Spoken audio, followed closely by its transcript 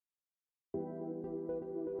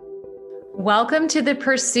Welcome to the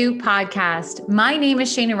Pursuit Podcast. My name is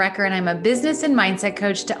Shana Recker, and I'm a business and mindset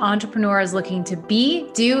coach to entrepreneurs looking to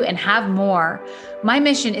be, do, and have more. My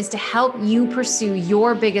mission is to help you pursue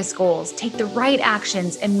your biggest goals, take the right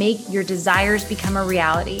actions, and make your desires become a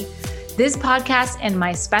reality. This podcast and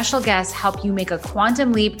my special guests help you make a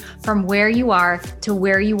quantum leap from where you are to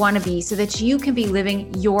where you want to be so that you can be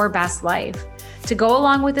living your best life. To go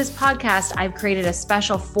along with this podcast, I've created a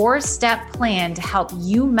special 4-step plan to help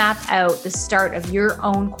you map out the start of your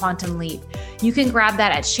own quantum leap. You can grab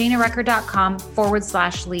that at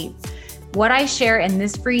shanarecker.com/leap. What I share in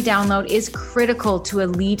this free download is critical to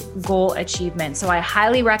elite goal achievement. So I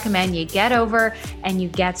highly recommend you get over and you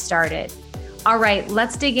get started. All right,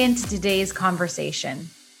 let's dig into today's conversation.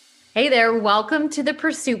 Hey there, welcome to the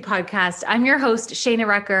Pursuit Podcast. I'm your host, Shana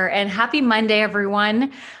Recker, and happy Monday,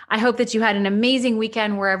 everyone. I hope that you had an amazing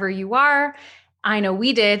weekend wherever you are. I know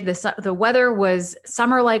we did. The weather was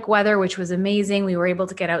summer-like weather, which was amazing. We were able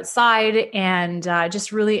to get outside and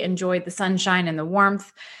just really enjoyed the sunshine and the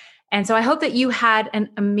warmth. And so I hope that you had an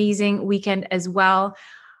amazing weekend as well.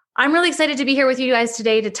 I'm really excited to be here with you guys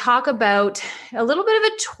today to talk about a little bit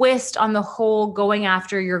of a twist on the whole going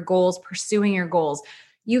after your goals, pursuing your goals.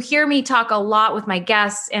 You hear me talk a lot with my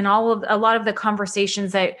guests, and a lot of the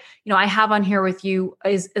conversations that I have on here with you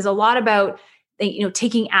is a lot about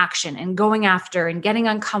taking action and going after and getting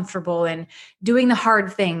uncomfortable and doing the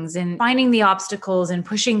hard things and finding the obstacles and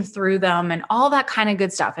pushing through them and all that kind of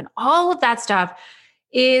good stuff. And all of that stuff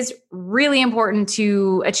is really important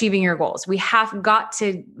to achieving your goals. We have got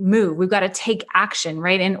to move. We've got to take action,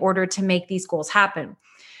 right, in order to make these goals happen.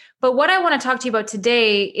 But what I want to talk to you about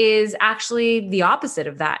today is actually the opposite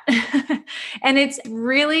of that. And it's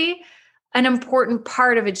really an important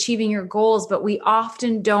part of achieving your goals, but we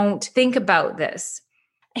often don't think about this.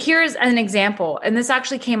 Here's an example, and this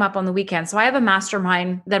actually came up on the weekend. So I have a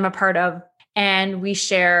mastermind that I'm a part of, and we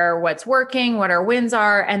share what's working, what our wins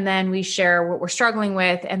are, and then we share what we're struggling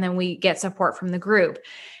with, and then we get support from the group.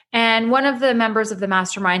 And one of the members of the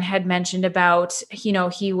mastermind had mentioned about, he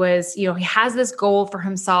has this goal for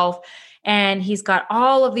himself and he's got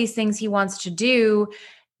all of these things he wants to do,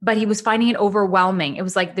 but he was finding it overwhelming. It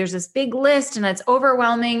was like, there's this big list and it's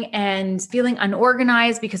overwhelming and feeling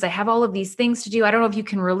unorganized because I have all of these things to do. I don't know if you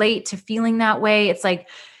can relate to feeling that way. It's like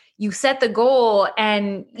you set the goal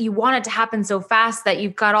and you want it to happen so fast that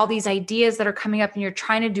you've got all these ideas that are coming up and you're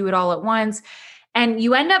trying to do it all at once. And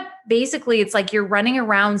you end up basically, it's like you're running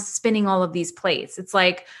around spinning all of these plates. It's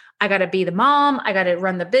like, I got to be the mom. I got to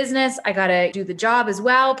run the business. I got to do the job as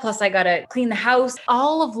well. Plus I got to clean the house.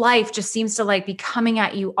 All of life just seems to be coming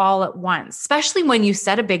at you all at once, especially when you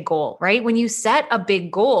set a big goal, right? When you set a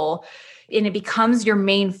big goal and it becomes your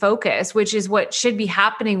main focus, which is what should be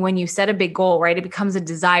happening when you set a big goal, right? It becomes a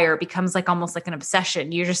desire, it becomes almost like an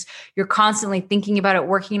obsession. You're constantly thinking about it,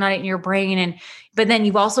 working on it in your brain. But then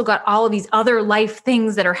you've also got all of these other life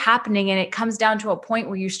things that are happening. And it comes down to a point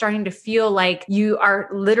where you're starting to feel like you are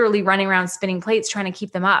literally running around spinning plates, trying to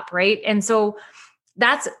keep them up, right? And so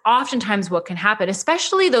that's oftentimes what can happen,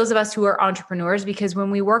 especially those of us who are entrepreneurs, because when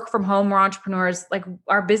we work from home, we're entrepreneurs,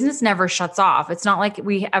 our business never shuts off. It's not like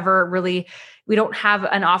we don't have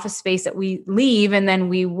an office space that we leave and then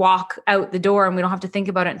we walk out the door and we don't have to think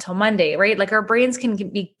about it until Monday, right? Our brains can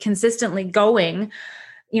be consistently going,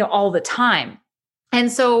 all the time. And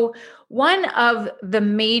so one of the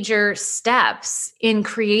major steps in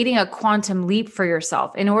creating a quantum leap for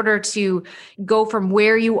yourself in order to go from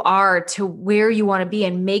where you are to where you want to be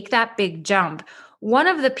and make that big jump, one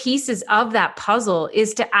of the pieces of that puzzle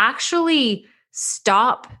is to actually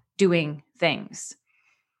stop doing things.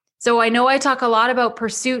 So I know I talk a lot about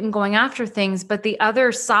pursuit and going after things, but the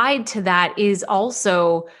other side to that is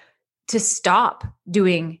also to stop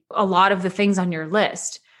doing a lot of the things on your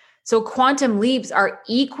list. So quantum leaps are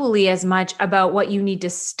equally as much about what you need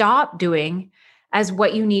to stop doing as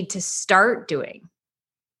what you need to start doing.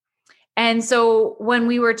 And so when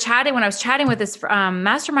I was chatting with this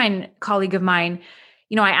mastermind colleague of mine,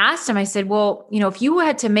 I asked him, I said, well, if you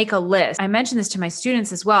had to make a list, I mentioned this to my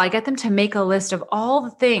students as well. I get them to make a list of all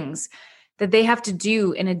the things that they have to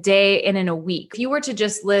do in a day and in a week. If you were to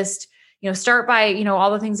just list, start by,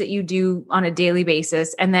 all the things that you do on a daily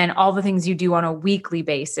basis, and then all the things you do on a weekly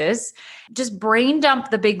basis, just brain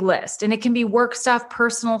dump the big list. And it can be work stuff,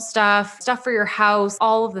 personal stuff for your house,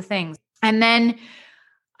 all of the things. And then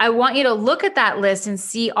I want you to look at that list and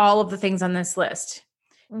see all of the things on this list.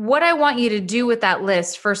 What I want you to do with that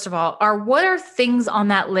list, first of all, what are things on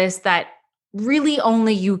that list that really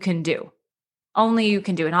only you can do? Only you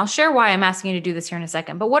can do. And I'll share why I'm asking you to do this here in a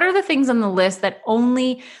second. But what are the things on the list that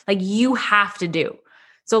only you have to do?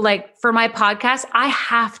 So like for my podcast, I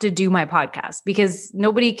have to do my podcast because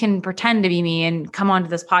nobody can pretend to be me and come onto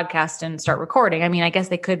this podcast and start recording. I mean, I guess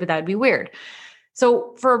they could, but that would be weird.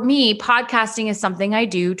 So for me, podcasting is something I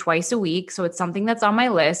do twice a week. So it's something that's on my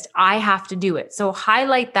list. I have to do it. So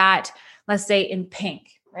highlight that, let's say in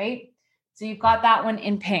pink, right? So you've got that one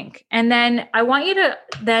in pink. And then I want you to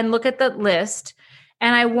then look at the list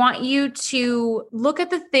and I want you to look at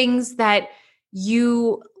the things that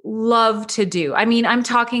you love to do. I mean, I'm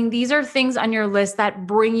talking, these are things on your list that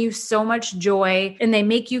bring you so much joy and they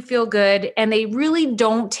make you feel good and they really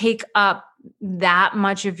don't take up that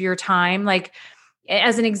much of your time. Like,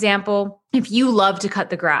 as an example, if you love to cut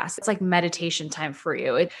the grass, it's like meditation time for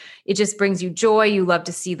you. It just brings you joy. You love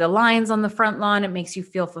to see the lines on the front lawn. It makes you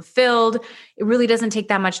feel fulfilled. It really doesn't take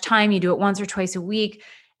that much time. You do it once or twice a week,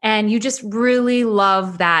 and you just really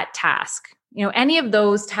love that task. You know, any of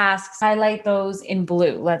those tasks, highlight those in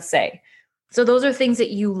blue, let's say. So those are things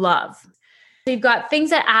that you love. So you've got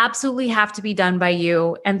things that absolutely have to be done by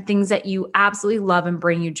you and things that you absolutely love and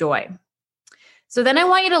bring you joy. So then I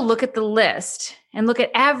want you to look at the list and look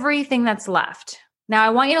at everything that's left. Now I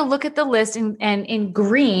want you to look at the list and in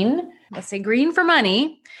green, let's say green for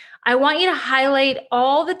money, I want you to highlight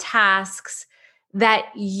all the tasks that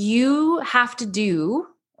you have to do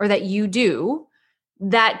or that you do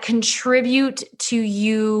that contribute to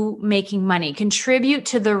you making money, contribute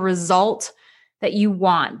to the result that you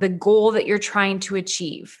want, the goal that you're trying to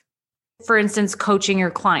achieve. For instance, coaching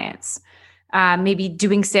your clients. Maybe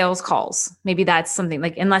doing sales calls. Maybe that's something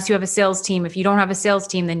like, unless you have a sales team, if you don't have a sales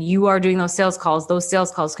team, then you are doing those sales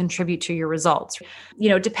calls contribute to your results. You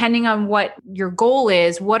know, depending on what your goal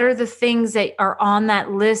is, what are the things that are on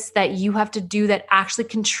that list that you have to do that actually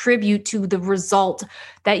contribute to the result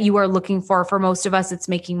that you are looking for? For most of us, it's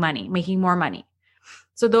making money, making more money.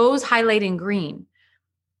 So those highlight in green.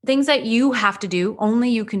 Things that you have to do, only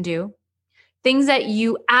you can do. Things that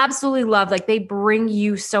you absolutely love, like they bring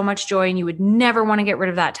you so much joy and you would never want to get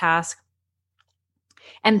rid of that task.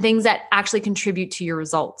 And things that actually contribute to your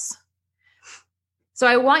results. So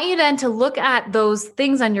I want you then to look at those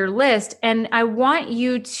things on your list and I want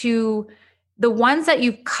you to, the ones that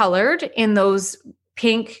you've colored in those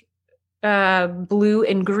pink, blue,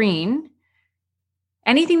 and green,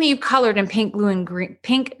 anything that you've colored in pink,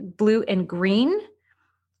 blue, and green,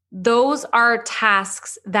 those are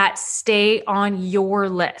tasks that stay on your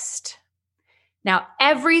list. Now,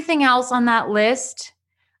 everything else on that list,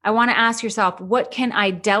 I want to ask yourself, what can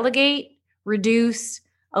I delegate, reduce,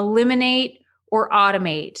 eliminate, or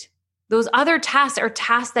automate? Those other tasks are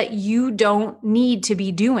tasks that you don't need to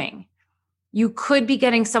be doing. You could be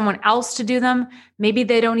getting someone else to do them. Maybe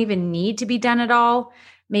they don't even need to be done at all.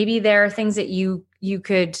 Maybe there are things that you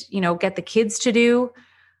could, get the kids to do.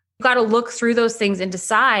 You've got to look through those things and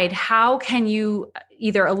decide how can you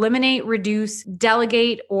either eliminate, reduce,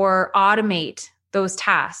 delegate, or automate those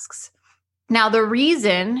tasks. Now, the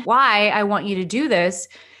reason why I want you to do this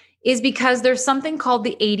is because there's something called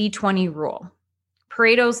the 80-20 rule.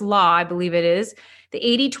 Pareto's law, I believe it is. The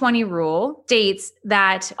 80-20 rule states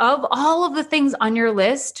that of all of the things on your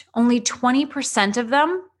list, only 20% of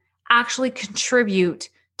them actually contribute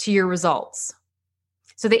to your results.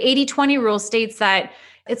 So the 80-20 rule states that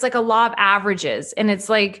it's like a law of averages. And it's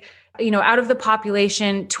like, out of the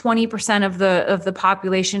population, 20% of the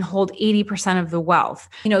population hold 80% of the wealth.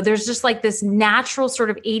 There's just like this natural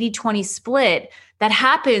sort of 80-20 split that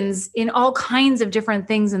happens in all kinds of different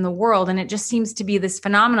things in the world. And it just seems to be this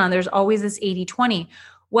phenomenon. There's always this 80-20.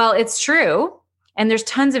 Well, it's true. And there's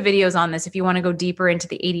tons of videos on this. If you want to go deeper into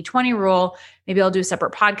the 80-20 rule, maybe I'll do a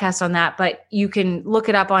separate podcast on that, but you can look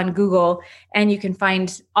it up on Google and you can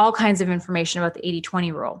find all kinds of information about the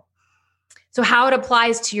 80-20 rule. So how it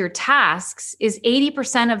applies to your tasks is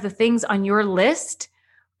 80% of the things on your list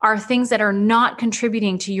are things that are not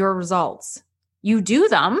contributing to your results. You do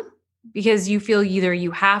them because you feel either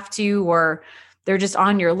you have to or they're just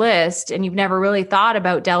on your list and you've never really thought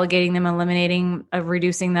about delegating them, eliminating,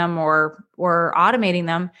 reducing them, or automating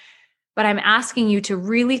them. But I'm asking you to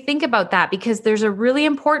really think about that because there's a really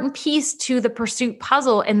important piece to the pursuit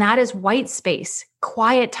puzzle, and that is white space,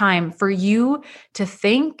 quiet time for you to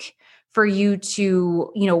think, for you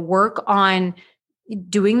to, work on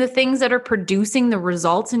doing the things that are producing the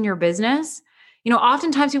results in your business.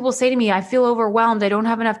 Oftentimes people say to me, I feel overwhelmed. I don't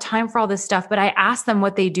have enough time for all this stuff, but I ask them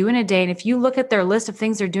what they do in a day. And if you look at their list of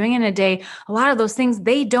things they're doing in a day, a lot of those things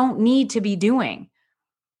they don't need to be doing.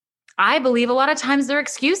 I believe a lot of times they're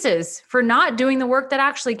excuses for not doing the work that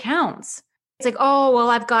actually counts. It's like, oh, well,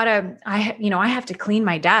 I have to clean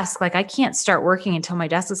my desk. Like I can't start working until my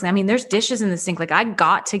desk is clean. I mean, there's dishes in the sink. Like I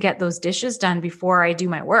got to get those dishes done before I do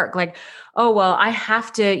my work. Like, oh, well, I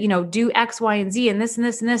have to, do X, Y, and Z and this and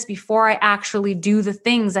this and this before I actually do the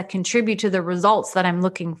things that contribute to the results that I'm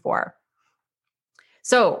looking for.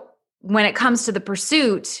 So when it comes to the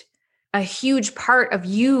pursuit, a huge part of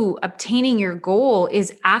you obtaining your goal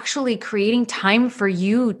is actually creating time for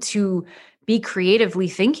you to be creatively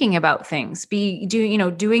thinking about things,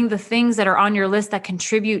 doing the things that are on your list that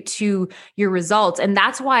contribute to your results. And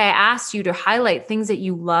that's why I asked you to highlight things that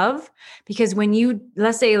you love, because when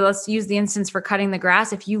let's use the instance for cutting the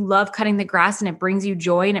grass. If you love cutting the grass and it brings you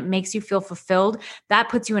joy and it makes you feel fulfilled, that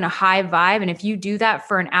puts you in a high vibe. And if you do that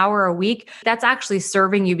for an hour a week, that's actually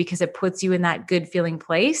serving you because it puts you in that good feeling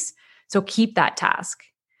place. So keep that task.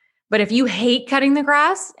 But if you hate cutting the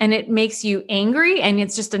grass and it makes you angry and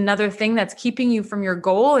it's just another thing that's keeping you from your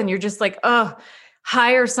goal and you're just like, oh,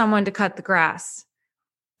 hire someone to cut the grass.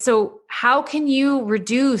 So how can you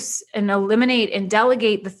reduce and eliminate and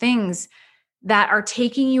delegate the things that are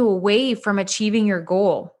taking you away from achieving your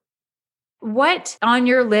goal? What on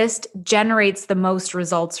your list generates the most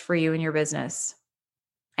results for you in your business?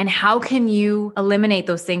 And how can you eliminate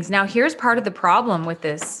those things? Now, here's part of the problem with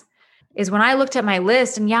this. Is when I looked at my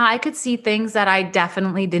list and I could see things that I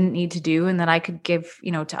definitely didn't need to do and that I could give,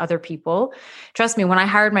 to other people. Trust me, when I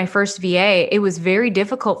hired my first VA, it was very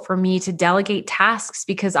difficult for me to delegate tasks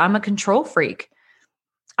because I'm a control freak.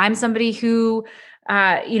 I'm somebody who,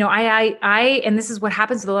 and this is what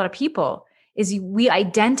happens with a lot of people, is we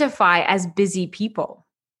identify as busy people.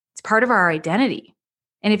 It's part of our identity.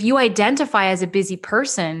 And if you identify as a busy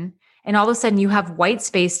person, and all of a sudden you have white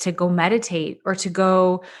space to go meditate or to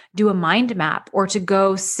go do a mind map or to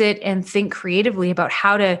go sit and think creatively about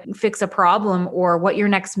how to fix a problem or what your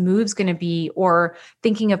next move's going to be, or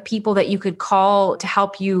thinking of people that you could call to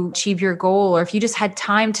help you achieve your goal. Or if you just had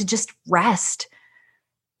time to just rest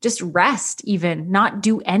even, not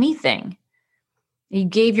do anything. You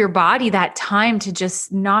gave your body that time to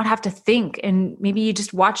just not have to think. And maybe you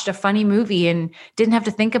just watched a funny movie and didn't have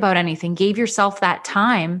to think about anything, gave yourself that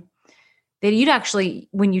time. That you'd actually,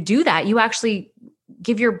 when you do that, you actually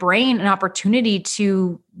give your brain an opportunity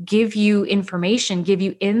to give you information, give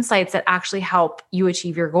you insights that actually help you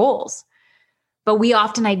achieve your goals. But we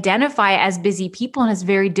often identify as busy people, and it's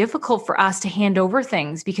very difficult for us to hand over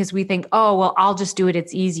things because we think, oh, well, I'll just do it.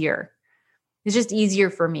 It's easier. It's just easier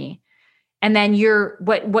for me. And then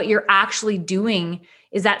what you're actually doing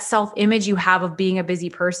is that self-image you have of being a busy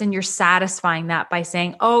person. You're satisfying that by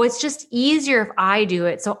saying, oh, it's just easier if I do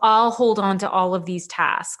it. So I'll hold on to all of these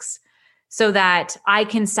tasks so that I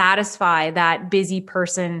can satisfy that busy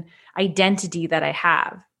person identity that I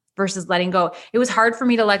have versus letting go. It was hard for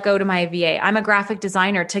me to let go to my VA. I'm a graphic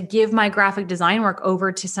designer. To give my graphic design work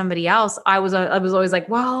over to somebody else, I was always like,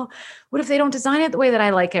 well, what if they don't design it the way that I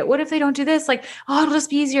like it? What if they don't do this? Like, oh, it'll just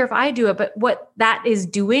be easier if I do it. But what that is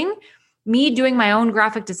doing, me doing my own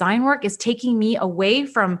graphic design work, is taking me away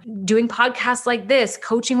from doing podcasts like this,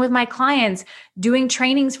 coaching with my clients, doing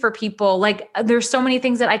trainings for people. Like there's so many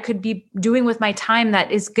things that I could be doing with my time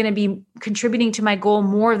that is going to be contributing to my goal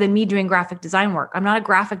more than me doing graphic design work. I'm not a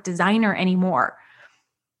graphic designer anymore.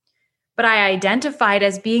 But I identified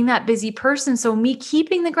as being that busy person. So me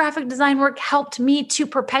keeping the graphic design work helped me to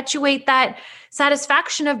perpetuate that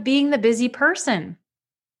satisfaction of being the busy person.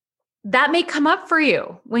 That may come up for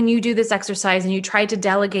you when you do this exercise and you try to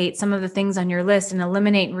delegate some of the things on your list and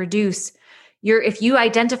eliminate and reduce. If you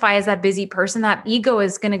identify as that busy person, that ego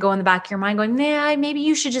is going to go in the back of your mind going, nah, maybe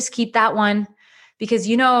you should just keep that one because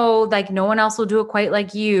like no one else will do it quite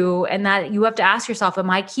like you. And that you have to ask yourself, am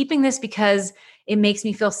I keeping this because it makes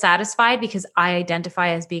me feel satisfied because I identify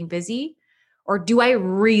as being busy? Or do I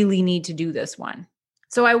really need to do this one?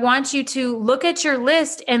 So I want you to look at your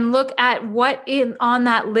list and look at what on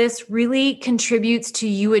that list really contributes to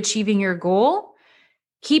you achieving your goal.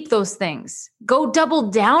 Keep those things. Go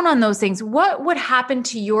double down on those things. What would happen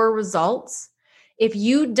to your results if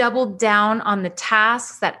you doubled down on the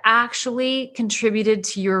tasks that actually contributed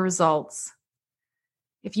to your results?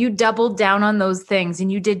 If you doubled down on those things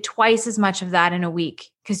and you did twice as much of that in a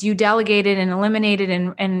week because you delegated and eliminated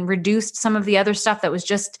and reduced some of the other stuff that was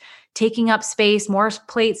just taking up space, more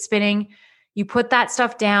plate spinning, you put that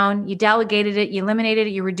stuff down, you delegated it, you eliminated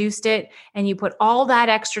it, you reduced it, and you put all that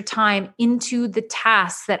extra time into the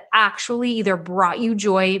tasks that actually either brought you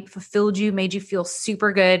joy, fulfilled you, made you feel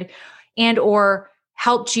super good, and or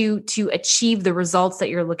helped you to achieve the results that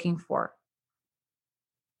you're looking for.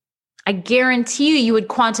 I guarantee you would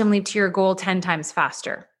quantum leap to your goal 10 times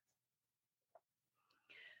faster.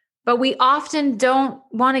 But we often don't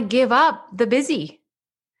want to give up the busy,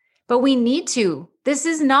 but we need to. This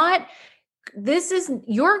is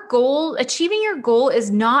your goal. Achieving your goal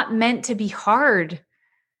is not meant to be hard.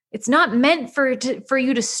 It's not meant for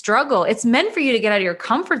you to struggle. It's meant for you to get out of your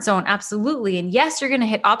comfort zone. Absolutely. And yes, you're going to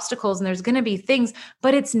hit obstacles and there's going to be things,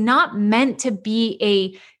 but it's not meant to be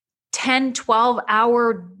a 10,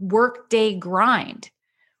 12-hour workday grind.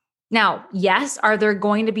 Now, yes, are there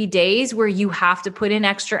going to be days where you have to put in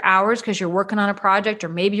extra hours because you're working on a project or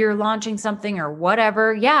maybe you're launching something or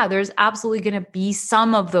whatever? Yeah, there's absolutely going to be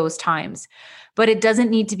some of those times, but it doesn't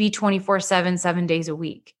need to be 24/7, 7 days a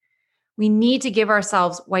week. We need to give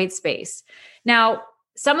ourselves white space. Now,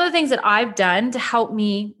 some of the things that I've done to help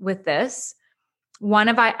me with this,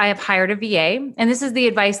 I have hired a VA, and this is the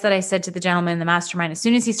advice that I said to the gentleman in the mastermind. As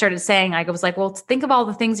soon as he started saying, I was like, well, think of all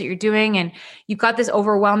the things that you're doing and you've got this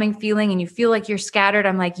overwhelming feeling and you feel like you're scattered.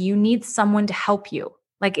 I'm like, you need someone to help you.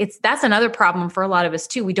 Like that's another problem for a lot of us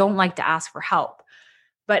too. We don't like to ask for help,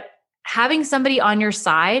 but having somebody on your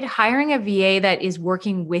side, hiring a VA that is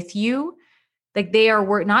working with you, like they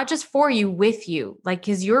are not just for you, with you, like,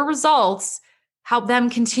 because your results help them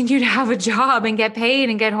continue to have a job and get paid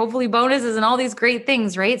and get hopefully bonuses and all these great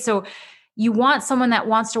things, right? So you want someone that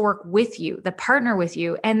wants to work with you, that partner with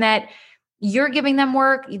you, and that you're giving them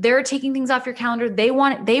work. They're taking things off your calendar. They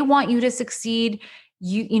want you to succeed.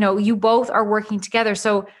 You both are working together.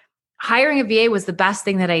 So hiring a VA was the best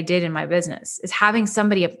thing that I did in my business, is having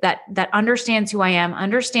somebody that understands who I am,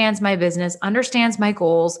 understands my business, understands my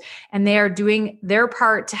goals, and they are doing their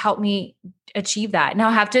part to help me achieve that. Now,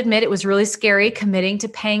 I have to admit, it was really scary committing to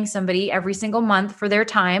paying somebody every single month for their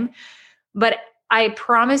time. But I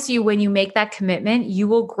promise you, when you make that commitment, you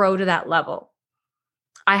will grow to that level.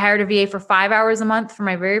 I hired a VA for 5 hours a month for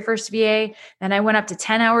my very first VA. Then I went up to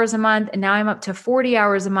 10 hours a month. And now I'm up to 40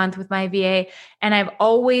 hours a month with my VA. And I've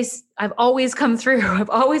always come through. I've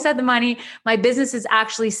always had the money. My business is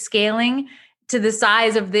actually scaling to the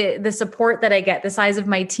size of the support that I get, the size of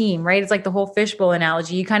my team, right? It's like the whole fishbowl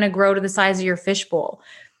analogy. You kind of grow to the size of your fishbowl.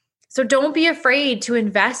 So don't be afraid to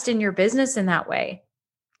invest in your business in that way.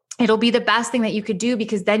 It'll be the best thing that you could do,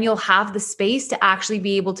 because then you'll have the space to actually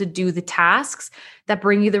be able to do the tasks that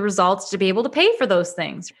bring you the results to be able to pay for those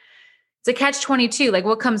things. It's a catch-22. Like,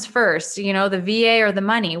 what comes first, the VA or the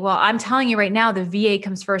money? Well, I'm telling you right now, the VA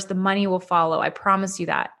comes first. The money will follow. I promise you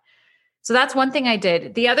that. So that's one thing I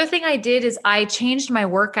did. The other thing I did is I changed my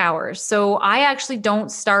work hours. So I actually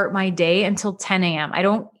don't start my day until 10 a.m. I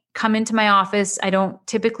don't come into my office. I don't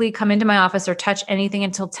typically come into my office or touch anything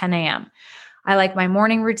until 10 a.m. I like my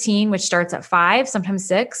morning routine, which starts at 5, sometimes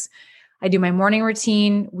 6. I do my morning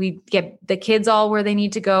routine. We get the kids all where they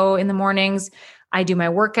need to go in the mornings. I do my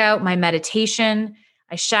workout, my meditation,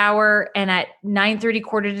 I shower, and at 9:30,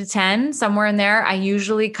 quarter to 10, somewhere in there, I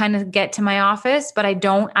usually kind of get to my office, but I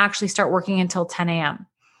don't actually start working until 10 a.m.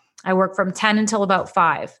 I work from 10 until about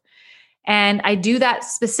 5. And I do that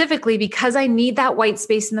specifically because I need that white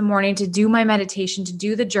space in the morning to do my meditation, to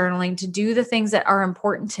do the journaling, to do the things that are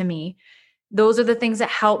important to me. Those are the things that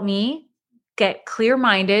help me get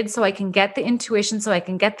clear-minded so I can get the intuition, so I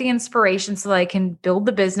can get the inspiration, so I can build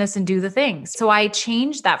the business and do the things. So I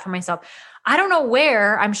changed that for myself. I don't know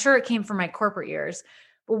where, I'm sure it came from my corporate years,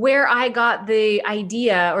 but where I got the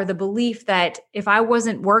idea or the belief that if I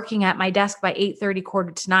wasn't working at my desk by 8:30,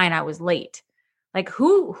 quarter to 9, I was late. Like,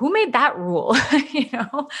 who made that rule?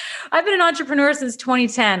 I've been an entrepreneur since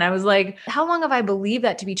 2010. I was like, how long have I believed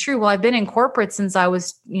that to be true? Well, I've been in corporate since I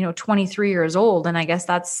was, 23 years old. And I guess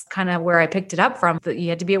that's kind of where I picked it up from, that you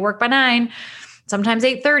had to be at work by 9, sometimes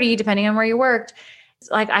 8:30, depending on where you worked.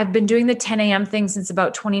 Like, I've been doing the 10 a.m. thing since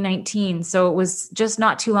about 2019. So it was just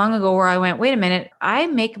not too long ago where I went, wait a minute, I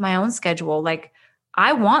make my own schedule. Like,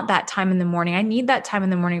 I want that time in the morning. I need that time in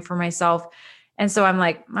the morning for myself. And so I'm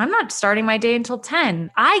like, I'm not starting my day until 10.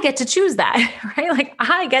 I get to choose that, right? Like,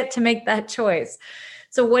 I get to make that choice.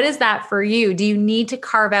 So what is that for you? Do you need to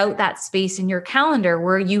carve out that space in your calendar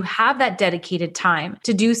where you have that dedicated time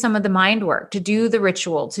to do some of the mind work, to do the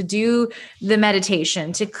ritual, to do the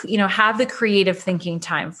meditation, to, have the creative thinking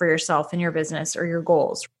time for yourself and your business or your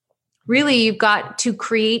goals? Really, you've got to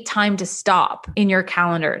create time to stop in your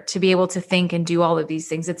calendar to be able to think and do all of these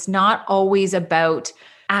things. It's not always about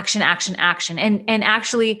action, action, action. And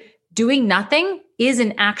actually doing nothing is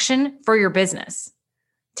an action for your business.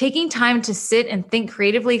 Taking time to sit and think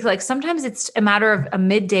creatively, like sometimes it's a matter of a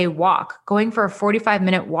midday walk, going for a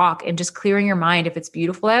 45-minute walk and just clearing your mind if it's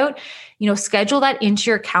beautiful out, schedule that into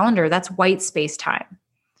your calendar. That's white space time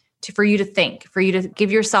for you to think, for you to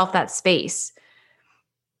give yourself that space.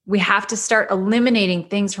 We have to start eliminating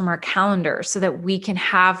things from our calendar so that we can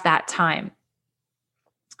have that time.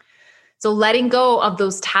 So letting go of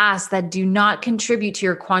those tasks that do not contribute to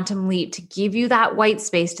your quantum leap, to give you that white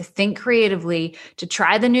space to think creatively, to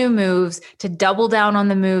try the new moves, to double down on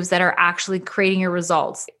the moves that are actually creating your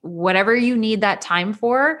results. Whatever you need that time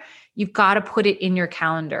for, you've got to put it in your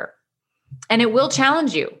calendar. And it will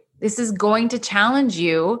challenge you. This is going to challenge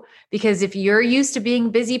you because if you're used to being a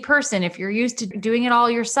busy person, if you're used to doing it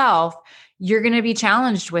all yourself, you're going to be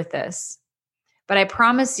challenged with this. But I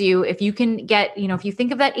promise you, if you can get, if you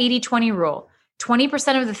think of that 80-20 rule,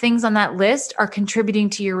 20% of the things on that list are contributing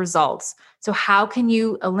to your results. So how can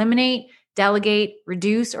you eliminate, delegate,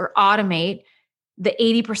 reduce, or automate the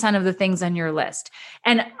 80% of the things on your list?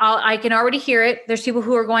 And I can already hear it. There's people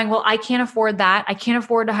who are going, well, I can't afford that. I can't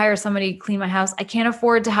afford to hire somebody to clean my house. I can't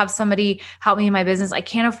afford to have somebody help me in my business. I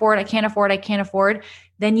can't afford.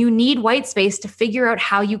 Then you need white space to figure out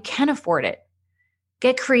how you can afford it.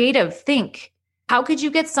 Get creative. Think. How could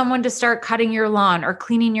you get someone to start cutting your lawn or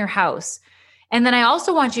cleaning your house? And then I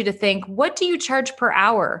also want you to think, what do you charge per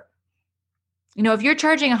hour? If you're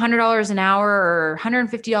charging $100 an hour or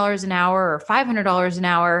 $150 an hour or $500 an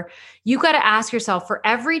hour, you got to ask yourself, for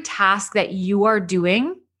every task that you are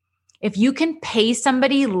doing, if you can pay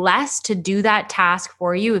somebody less to do that task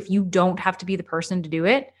for you, if you don't have to be the person to do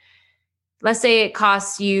it, let's say it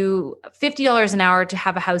costs you $50 an hour to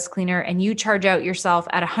have a house cleaner and you charge out yourself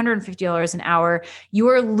at $150 an hour, you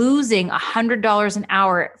are losing $100 an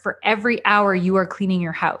hour for every hour you are cleaning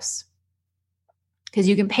your house. Because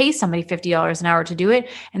you can pay somebody $50 an hour to do it,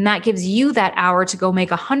 and that gives you that hour to go make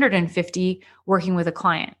 $150 working with a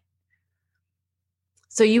client.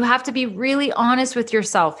 So you have to be really honest with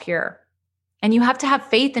yourself here. And you have to have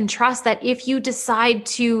faith and trust that if you decide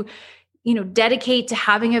to dedicate to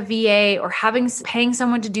having a VA or paying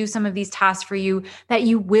someone to do some of these tasks for you, that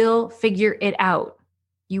you will figure it out.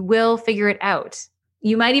 You will figure it out.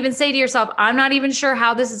 You might even say to yourself, I'm not even sure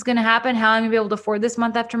how this is going to happen, how I'm going to be able to afford this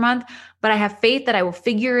month after month, but I have faith that I will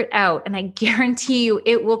figure it out. And I guarantee you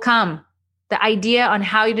it will come. The idea on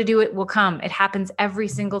how to do it will come. It happens every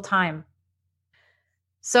single time.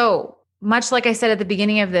 So, much like I said at the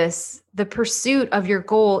beginning of this, the pursuit of your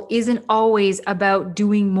goal isn't always about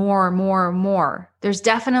doing more. There's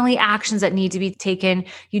definitely actions that need to be taken.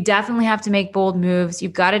 You definitely have to make bold moves.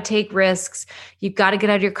 You've got to take risks. You've got to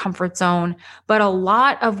get out of your comfort zone. But a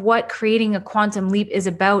lot of what creating a quantum leap is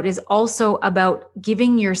also about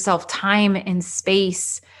giving yourself time and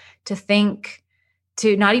space to think,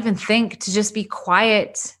 to not even think, to just be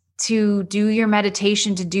quiet, to do your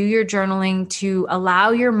meditation, to do your journaling, to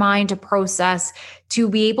allow your mind to process, to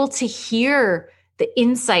be able to hear the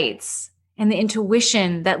insights and the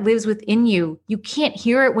intuition that lives within you. You can't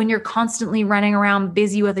hear it when you're constantly running around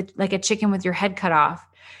busy like a chicken with your head cut off.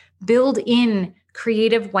 Build in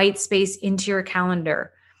creative white space into your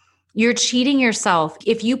calendar. You're cheating yourself.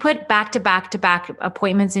 If you put back-to-back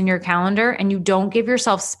appointments in your calendar and you don't give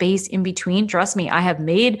yourself space in between, trust me, I have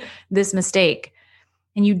made this mistake.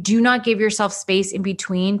 And you do not give yourself space in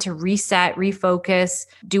between to reset, refocus,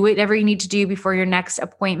 do whatever you need to do before your next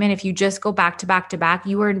appointment. If you just go back to back,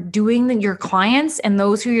 you are doing your clients and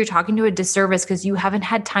those who you're talking to a disservice because you haven't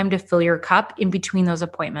had time to fill your cup in between those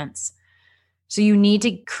appointments. So you need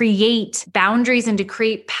to create boundaries and to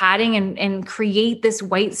create padding and create this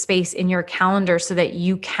white space in your calendar so that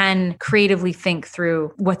you can creatively think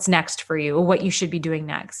through what's next for you or what you should be doing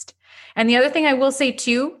next. And the other thing I will say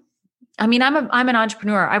too, I'm an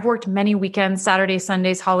entrepreneur. I've worked many weekends, Saturdays,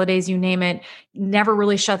 Sundays, holidays, you name it, never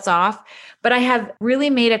really shuts off. But I have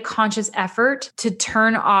really made a conscious effort to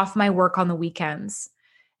turn off my work on the weekends.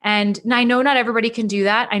 And I know not everybody can do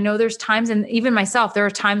that. I know there's times, and even myself, there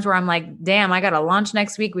are times where I'm like, damn, I got to launch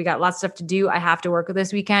next week. We got lots of stuff to do. I have to work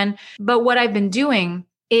this weekend. But what I've been doing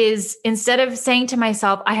is instead of saying to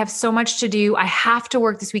myself, I have so much to do, I have to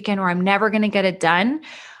work this weekend or I'm never going to get it done,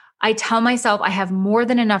 I tell myself I have more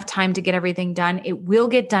than enough time to get everything done. It will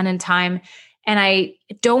get done in time. And I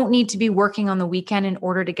don't need to be working on the weekend in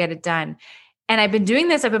order to get it done. And I've been doing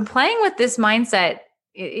this. I've been playing with this mindset,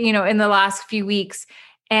 in the last few weeks.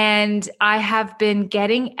 And I have been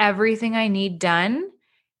getting everything I need done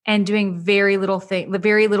and doing very little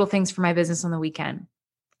things for my business on the weekend.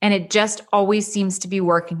 And it just always seems to be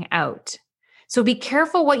working out. So be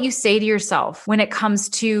careful what you say to yourself when it comes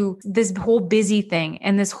to this whole busy thing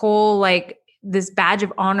and this whole this badge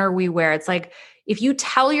of honor we wear. It's like, if you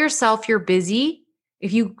tell yourself you're busy,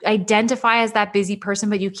 if you identify as that busy person,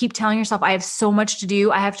 but you keep telling yourself, I have so much to do,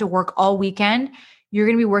 I have to work all weekend, you're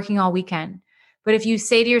going to be working all weekend. But if you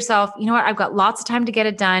say to yourself, you know what, I've got lots of time to get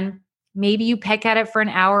it done. Maybe you peck at it for an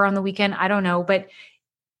hour on the weekend. I don't know. But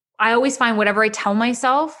I always find whatever I tell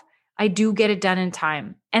myself, I do get it done in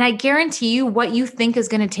time. And I guarantee you what you think is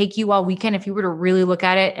going to take you all weekend, if you were to really look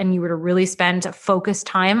at it and you were to really spend focused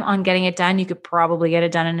time on getting it done, you could probably get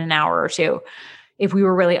it done in an hour or two if we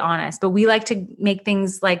were really honest. But we like to make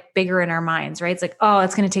things like bigger in our minds, right? It's like, oh,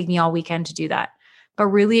 it's going to take me all weekend to do that. But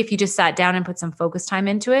really, if you just sat down and put some focus time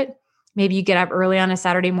into it, maybe you get up early on a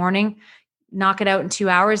Saturday morning, knock it out in 2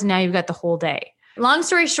 hours, and now you've got the whole day. Long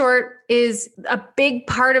story short is a big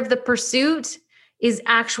part of the pursuit is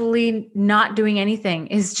actually not doing anything,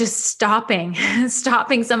 is just stopping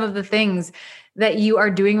some of the things that you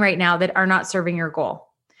are doing right now that are not serving your goal.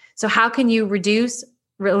 So how can you reduce,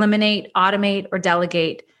 eliminate, automate, or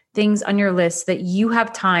delegate things on your list that you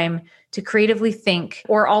have time to creatively think,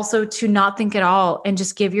 or also to not think at all and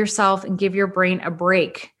just give yourself and give your brain a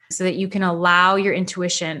break so that you can allow your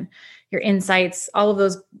intuition, your insights, all of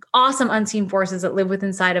those awesome unseen forces that live within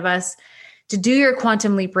inside of us to do your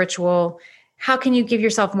quantum leap ritual. How can you give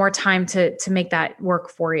yourself more time to make that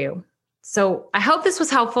work for you? So I hope this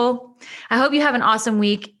was helpful. I hope you have an awesome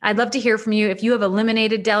week. I'd love to hear from you. If you have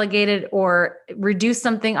eliminated, delegated, or reduced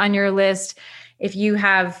something on your list, if you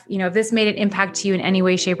have, if this made an impact to you in any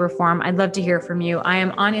way, shape, or form, I'd love to hear from you. I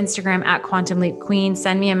am on Instagram at Quantum Leap Queen.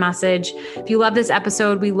 Send me a message. If you love this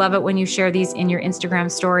episode, we love it when you share these in your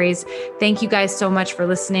Instagram stories. Thank you guys so much for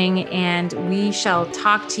listening, and we shall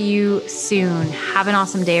talk to you soon. Have an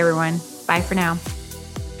awesome day, everyone. Bye for now.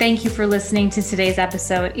 Thank you for listening to today's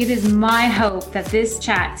episode. It is my hope that this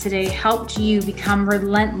chat today helped you become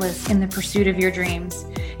relentless in the pursuit of your dreams.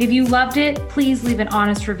 If you loved it, please leave an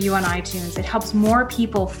honest review on iTunes. It helps more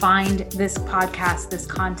people find this podcast, this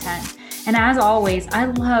content. And as always, I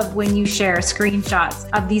love when you share screenshots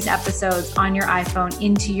of these episodes on your iPhone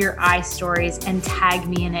into your iStories and tag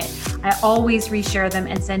me in it. I always reshare them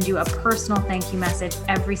and send you a personal thank you message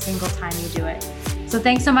every single time you do it. So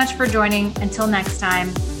thanks so much for joining. Until next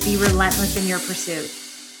time, be relentless in your pursuit.